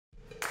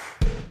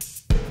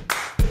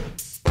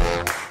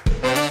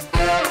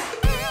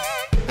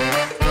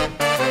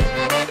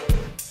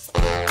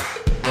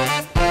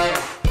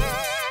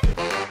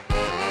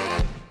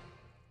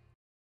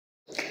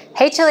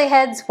Hey chili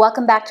heads,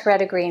 welcome back to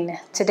Red or Green.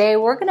 Today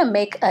we're gonna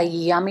make a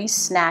yummy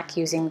snack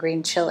using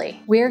green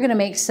chili. We're gonna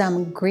make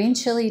some green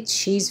chili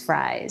cheese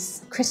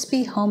fries,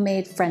 crispy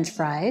homemade French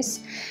fries,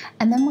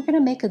 and then we're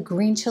gonna make a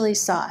green chili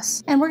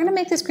sauce. And we're gonna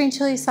make this green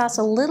chili sauce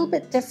a little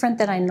bit different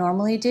than I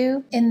normally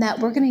do in that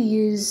we're gonna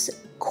use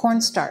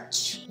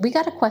cornstarch. We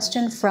got a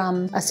question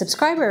from a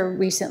subscriber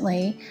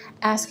recently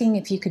asking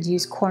if you could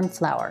use corn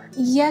flour.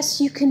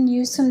 Yes, you can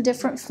use some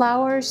different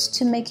flours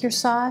to make your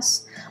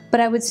sauce,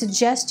 but I would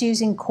suggest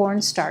using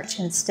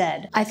cornstarch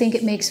instead. I think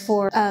it makes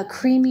for a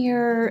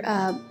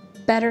creamier,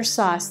 better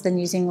sauce than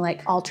using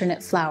like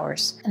alternate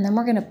flours. And then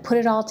we're gonna put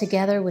it all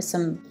together with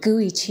some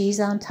gooey cheese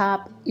on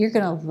top. You're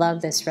gonna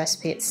love this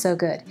recipe, it's so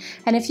good.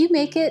 And if you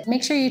make it,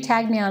 make sure you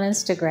tag me on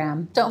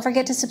Instagram. Don't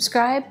forget to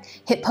subscribe,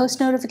 hit post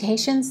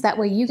notifications, that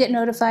way you get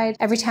notified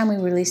every time we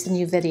release a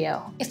new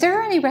video. If there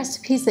are any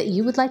recipes that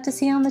you would like to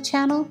see on the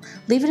channel,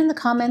 leave it in the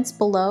comments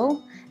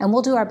below and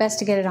we'll do our best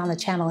to get it on the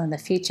channel in the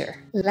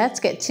future. Let's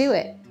get to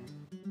it.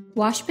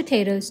 Wash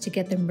potatoes to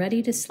get them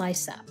ready to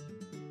slice up.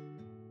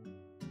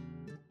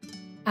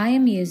 I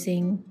am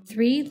using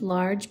 3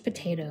 large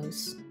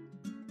potatoes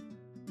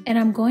and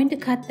I'm going to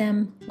cut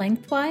them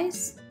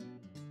lengthwise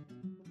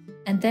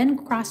and then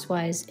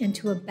crosswise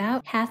into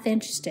about 1/2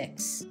 inch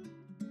sticks.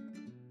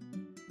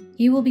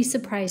 You will be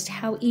surprised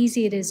how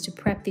easy it is to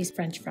prep these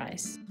French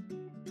fries.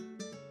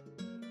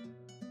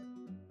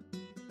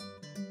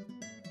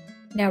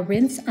 Now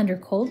rinse under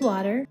cold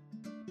water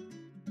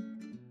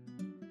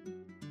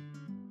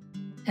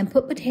and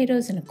put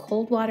potatoes in a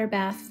cold water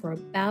bath for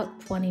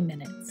about 20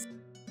 minutes.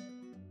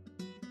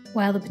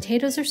 While the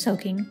potatoes are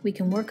soaking, we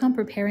can work on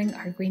preparing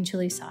our green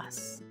chili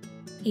sauce.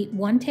 Heat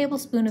 1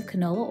 tablespoon of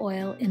canola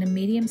oil in a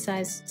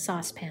medium-sized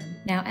saucepan.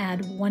 Now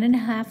add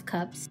 1½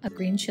 cups of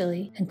green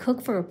chili and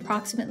cook for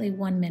approximately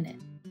 1 minute.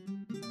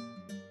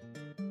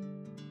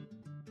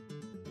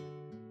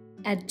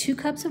 Add 2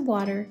 cups of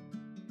water,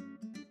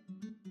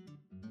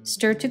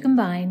 stir to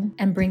combine,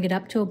 and bring it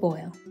up to a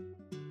boil.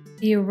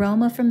 The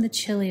aroma from the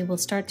chili will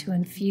start to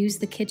infuse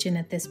the kitchen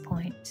at this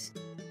point.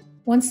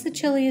 Once the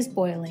chili is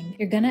boiling,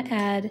 you're going to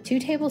add 2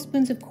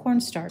 tablespoons of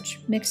cornstarch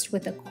mixed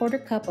with 1/4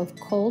 cup of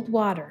cold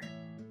water.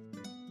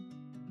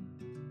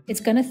 It's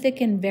going to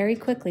thicken very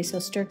quickly, so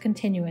stir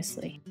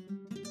continuously.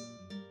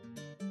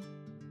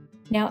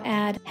 Now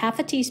add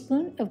 1/2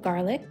 teaspoon of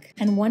garlic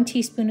and 1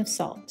 teaspoon of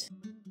salt.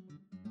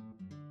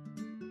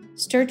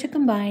 Stir to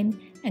combine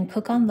and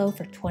cook on low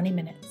for 20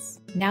 minutes.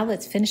 Now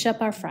let's finish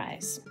up our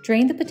fries.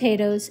 Drain the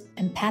potatoes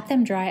and pat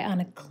them dry on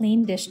a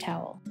clean dish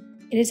towel.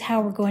 It is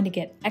how we're going to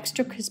get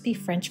extra crispy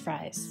French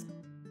fries.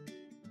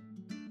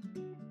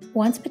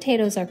 Once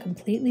potatoes are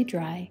completely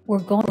dry, we're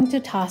going to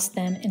toss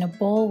them in a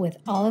bowl with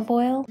olive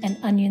oil and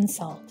onion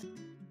salt.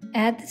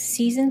 Add the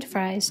seasoned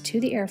fries to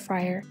the air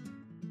fryer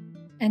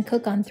and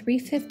cook on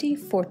 350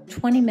 for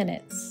 20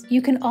 minutes.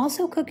 You can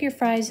also cook your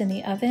fries in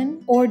the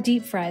oven or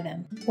deep fry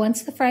them.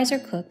 Once the fries are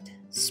cooked,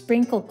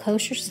 sprinkle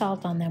kosher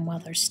salt on them while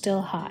they're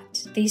still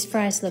hot. These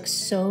fries look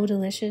so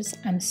delicious,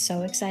 I'm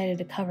so excited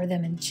to cover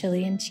them in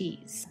chili and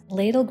cheese.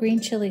 Ladle green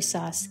chili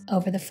sauce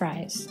over the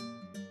fries.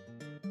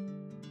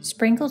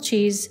 Sprinkle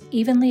cheese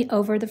evenly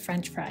over the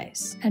French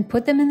fries and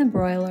put them in the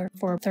broiler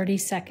for 30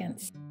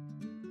 seconds.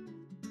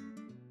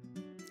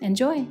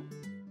 Enjoy!